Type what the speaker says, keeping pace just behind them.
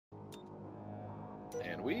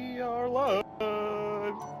And we are live!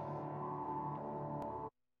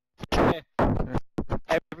 Okay.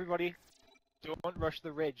 Everybody, don't rush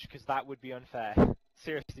the ridge, because that would be unfair.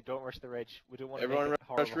 Seriously, don't rush the ridge. We don't want to make Everyone it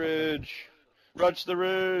horrible. rush ridge! Rush the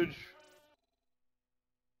ridge!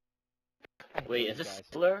 Wait, is this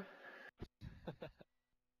Slur?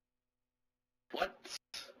 What?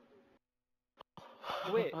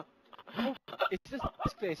 Wait, no, it's this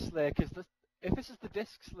disc-based Slayer, because if this is the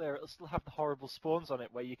disc Slayer, it'll still have the horrible spawns on it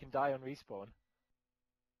where you can die on respawn.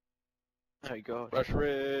 There you go. Rush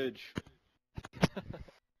ridge! That's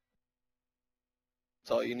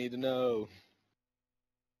all you need to know.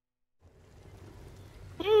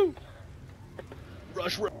 Woo!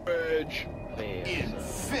 Rush ridge!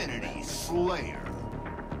 Infinity Slayer.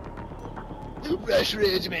 Rush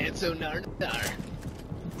ridge, man, so nar. Eliminate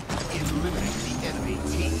the enemy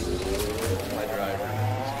team. My driver.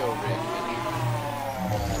 Let's go, Rick.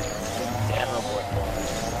 Damn, abort.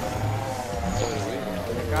 So do we.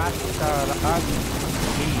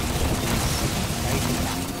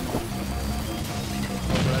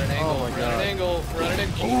 We're at an angle. Oh my We're at an angle. We're at an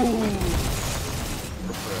angle.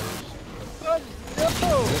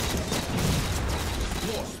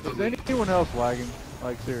 Is anyone else lagging?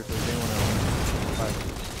 Like, seriously, is anyone else lagging?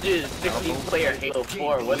 Dude, 16-player Halo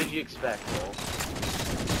 4, what did you expect, Cole?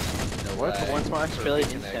 What's my Really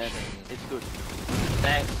intense. It's good.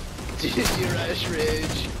 Thanks. Did you rush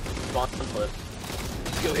ridge? Spawn flip.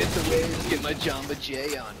 Go hit the waves, get my Jamba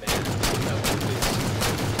J on, man.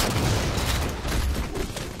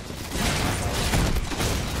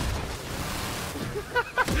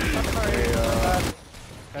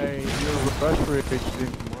 Hey, your rush ridge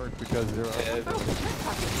didn't work because they're Great,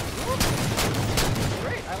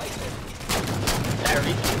 I like it. That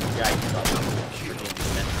reaches guys up.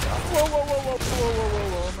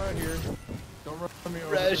 Whoa, I'm right here. Don't run me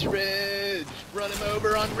over. Rush ridge! Run him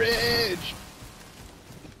over on ridge!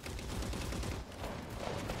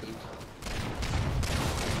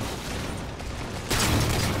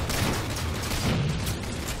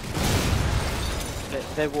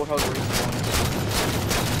 They warthog respawn.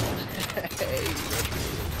 Hey,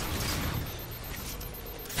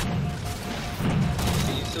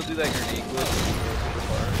 can you still do that grenade glitch?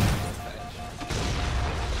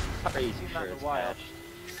 Crazy, Seen that sure in a it's while. patched.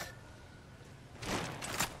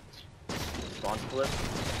 Spawn flip.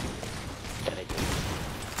 Yeah, they do.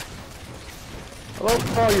 I love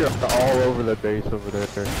how you're all over the base over there.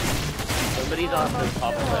 Somebody's on the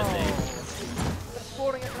top of that base. They're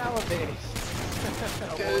spawning at our base.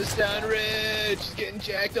 Goes down ridge! He's getting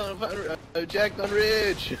jacked on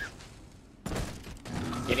ridge!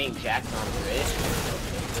 Getting jacked on the ridge.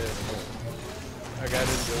 I got it,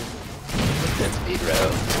 go. That's speed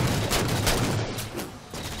row.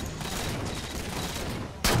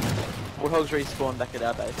 Warthogs respawn back at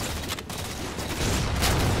our base.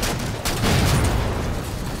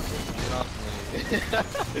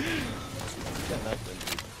 Got nothing.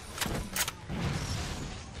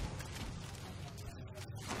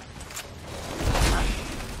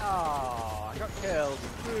 Oh, I got killed.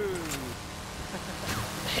 Woo.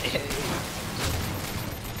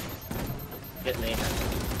 Get me.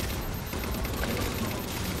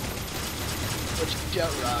 Watch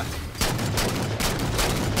out, Rock.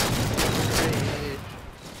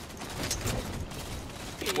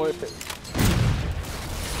 What? There's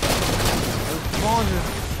spawns is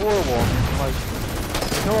horrible. Like,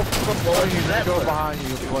 come up behind you, just go behind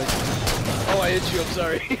you. Like, Oh, I hit you, I'm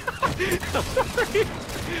sorry.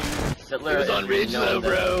 Sittler It was on is ridge though, known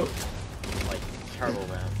bro. as, like, terrible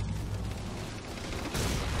man.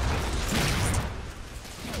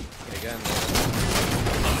 Again.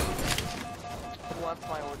 What's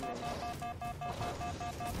my ordinance?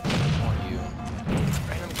 On you.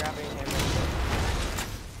 I'm grabbing him.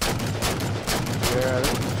 yeah,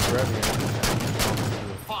 this is grabbing.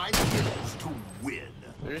 5 kills to win.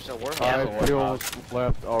 There's a warthog. Yeah, 5 kills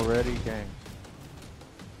left already, gang.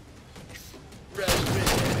 Rush ridge!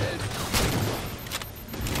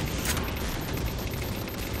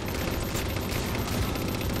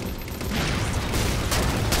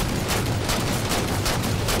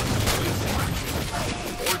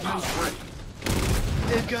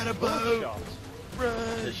 They've got a boat!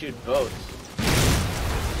 Run! To shoot boats.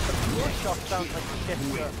 Your shot sounds like shit.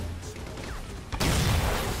 Sir.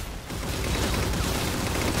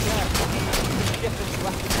 Yeah, get this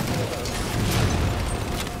weapon.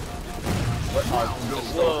 Warthog.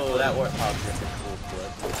 Whoa, that warthog is a cool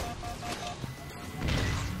flip.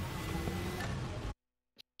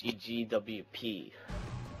 GGWP.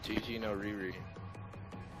 GG no Riri.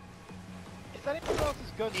 Is anyone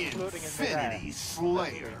else's gun floating in the air? Infinity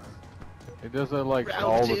Slayer. It does that like Round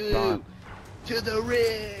all 2 the time. to the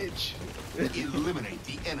ridge. Eliminate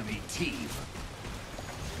the enemy team.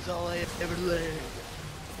 That's all I ever learned.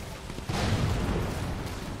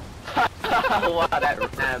 Wow, that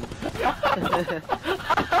ram.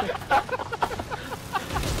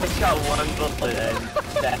 I got one bullet and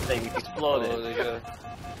that thing exploded. Oh, there you go.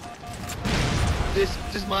 This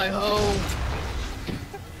is my home.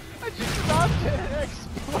 I just stopped it and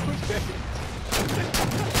exploded.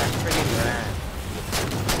 That's pretty rad.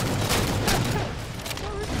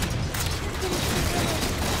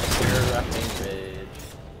 You're roughing ridge.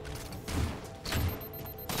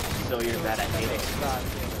 So you're bad at hating.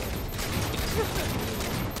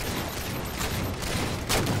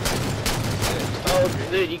 Oh,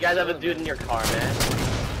 dude, you guys have a dude in your car, man.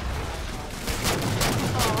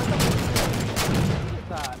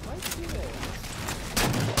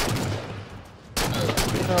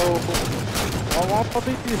 You know, why don't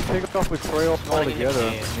they just take off the trail altogether?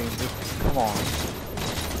 I mean, just, come on.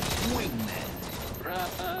 Wingman.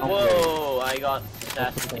 Whoa, I got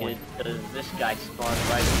assassinated because this guy spawned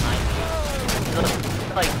right behind me.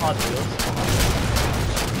 It's like Hot Wheels spawn.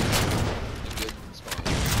 Good spawn.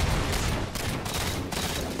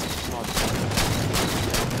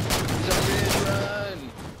 He's on ridge, run!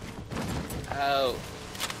 Out.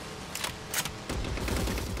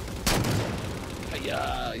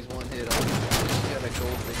 Yeah, he's one hit on. He's got a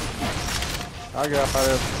gold thing. I got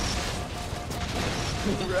it.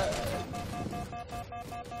 Run.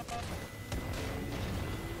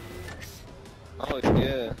 Oh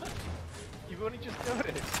yeah, You've only just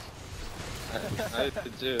noticed. I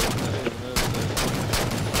did too. I didn't know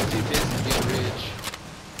that. I'm too busy to get rich.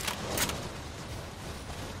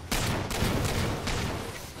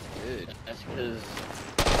 Good. That's because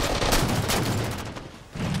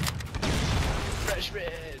Fresh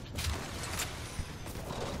red.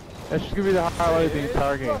 That's just gonna be the highlight of the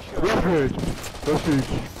entire game. Rush.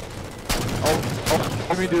 Oh,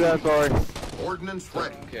 let me do that, sorry. Ordnance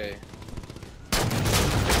ready. Okay.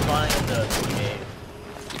 spawning in the cave.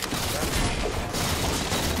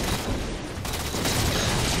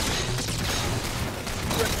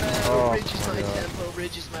 Oh, Ridge is my my God. tempo,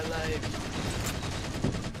 Ridge is my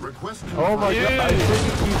life. Request Oh my Dude. god, I think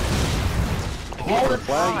it keeps All the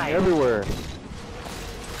lagging time. everywhere.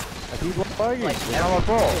 I keep lagging. Like It's not my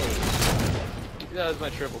fault. That was my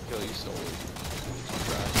triple kill, you stole it.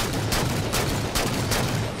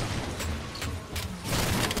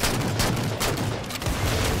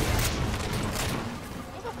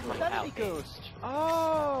 Enemy ghost.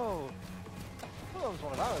 Oh. Well, that was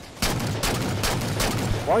one of ours.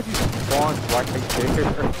 Why'd you spawn right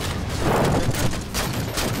there?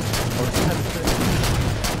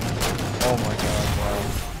 Oh my god, wow.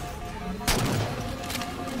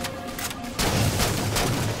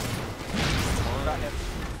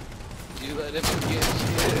 You let him get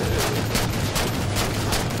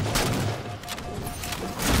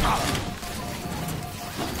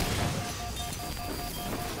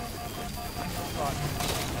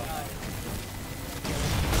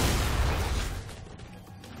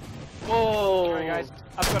Whoa! Sorry guys,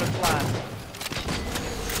 I've got a plan.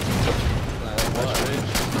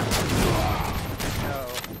 No.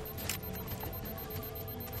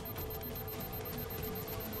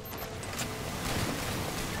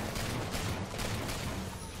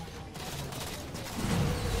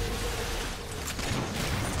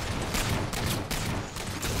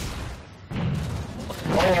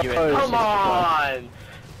 Oh, Come on!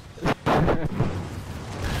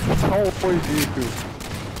 It's always you.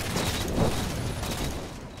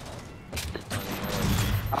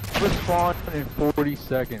 I respawned in 40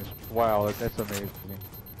 seconds. Wow, that's amazing.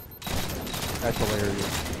 That's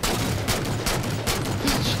hilarious.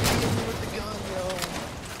 He's shooting me with the gun, yo.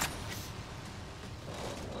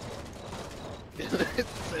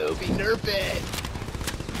 So be nerf it.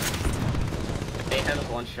 They had us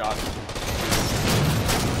one shot.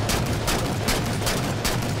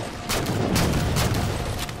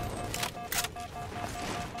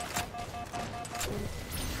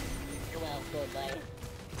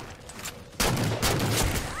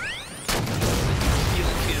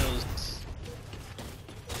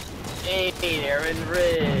 Hey, Aaron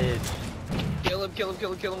Ridge! Kill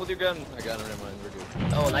him with your gun. I got him, never mind, we're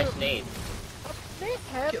good. Oh, nice nade.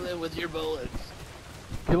 Kill him with your bullets.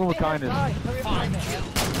 Kill him with kindness.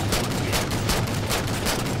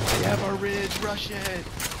 We have our Ridge, rush it.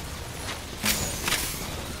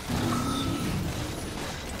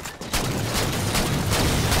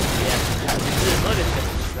 Yeah, look at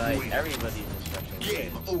this site. Everybody's instructions.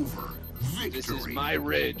 Game over. Victory. This is my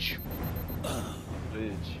Ridge.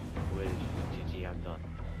 Ridge, GG, I'm done.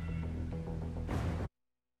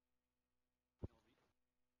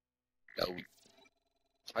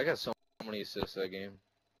 I got so many assists that game.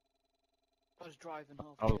 I was driving half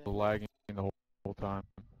I was lagging the whole time.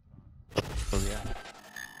 So yeah.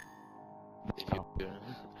 No.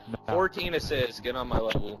 14 assists, get on my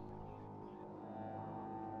level.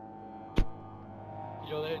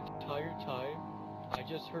 You know, that entire time, I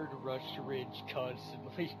just heard Rush Ridge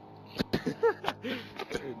constantly.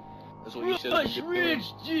 That's what you should have Rush been Ridge,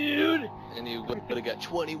 doing. dude! And you would have got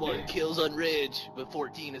 21 kills on Ridge with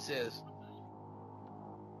 14 assists.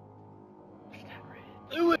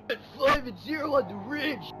 I went 5-0 on the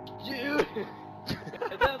Ridge, dude!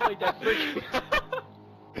 And then, like, that freaking...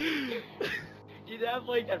 You'd have,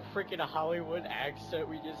 like, that freaking Hollywood accent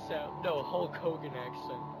we just sound... No, Hulk Hogan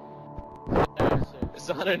accent. It's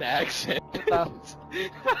not an accent.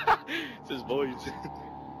 It's his voice.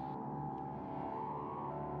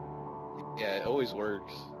 Yeah, it always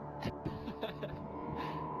works.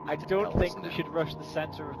 I don't think we should rush the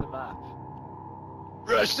center of the map.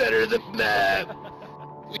 Rush center of the map!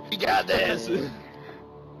 We got this!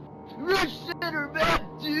 Rush center map,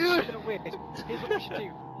 dude! No, wait, here's what we should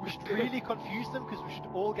do. We should really confuse them because we should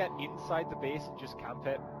all get inside the base and just camp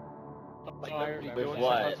it. Like, nobody With goes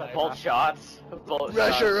what? outside the Bolt map. shots? Bolt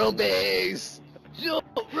Rush shots. our own base! Don't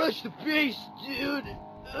rush the base, dude!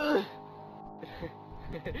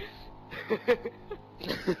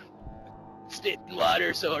 State and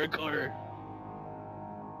water so hardcore.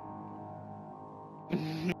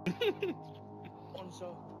 On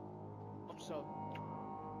so.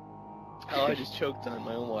 Oh, I just choked on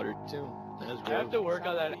my own water too. That was I have gross. to work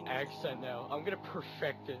on that accent now. I'm gonna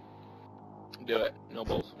perfect it. Do it. No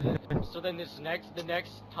balls. So then the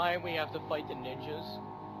next time we have to fight the ninjas,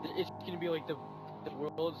 it's gonna be like the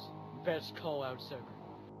world's best callouts ever.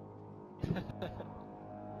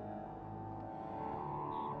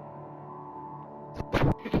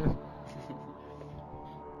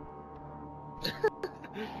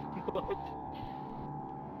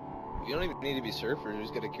 You don't even need to be surfers, you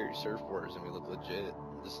just gotta carry surfboards and we look legit.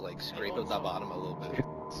 Just like scrape at the bottom a little bit.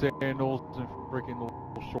 Sandals and freaking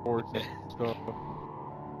little shorts and stuff.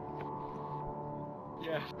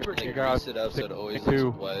 Yeah, Like freaking. grease it up so it always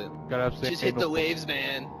looks wet. Gotta have Just hit the sandals. waves,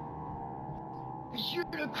 man. Be sure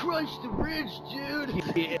to crunch the ridge, dude!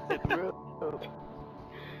 Yeah, bro.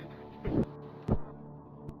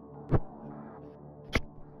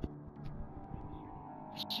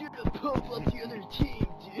 Be sure to pump up the other team,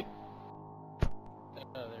 dude!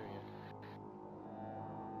 Oh, there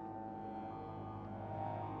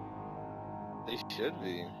we They should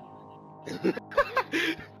be. go.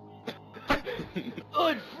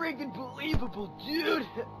 Unfreaking believable, dude!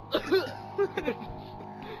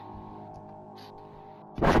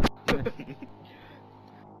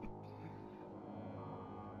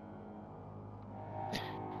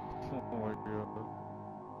 Oh my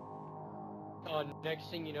god. Next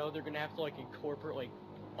thing you know, they're gonna have to like incorporate like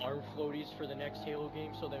arm floaties for the next Halo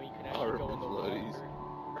game, so then we can actually go in the water. Arm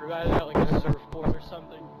floaties. Or rather, like a surfboard or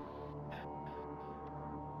something.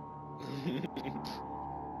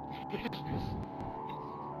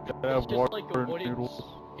 Gotta have It's just water like a wooden. noodles.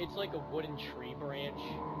 It's like a wooden tree branch.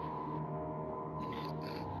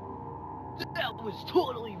 That was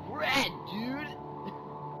totally rad, dude.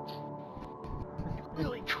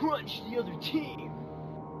 Really crunched the other team.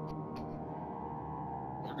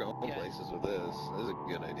 We're going Yeah. places with this. This is a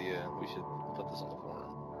good idea. We should put this on the forum.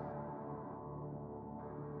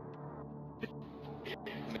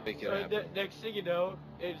 Make it happen. Next thing you know,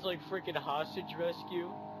 it's like freaking hostage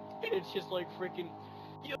rescue. It's just like freaking,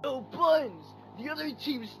 yo, Buns, the other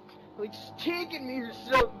team's like taking me or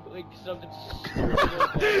something, like something stupid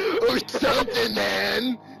like that. Or something,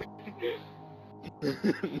 man!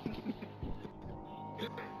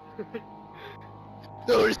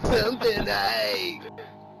 Or something, hey!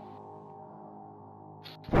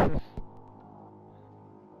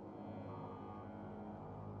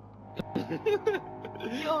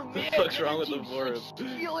 Yo, man, The fuck's the wrong other with the team's, forum? like,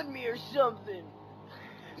 stealing me or something.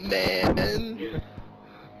 Man!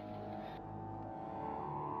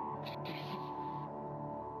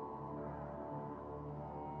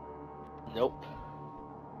 Nope.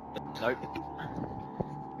 Nope.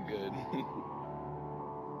 Good.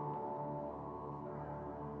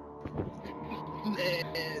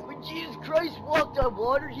 Man! When Jesus Christ walked on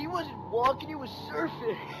water, he wasn't walking, he was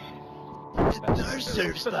surfing. It's our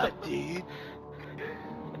surf spot, dude!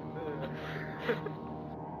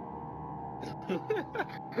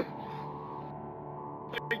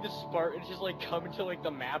 Like the Spartans just like coming to like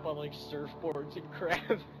the map on like surfboards and crap.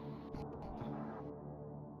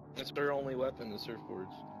 That's our only weapon, the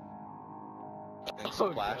surfboards. And Oh,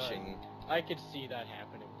 God. splashing. I could see that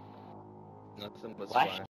happening. Nothing but Splash. splash.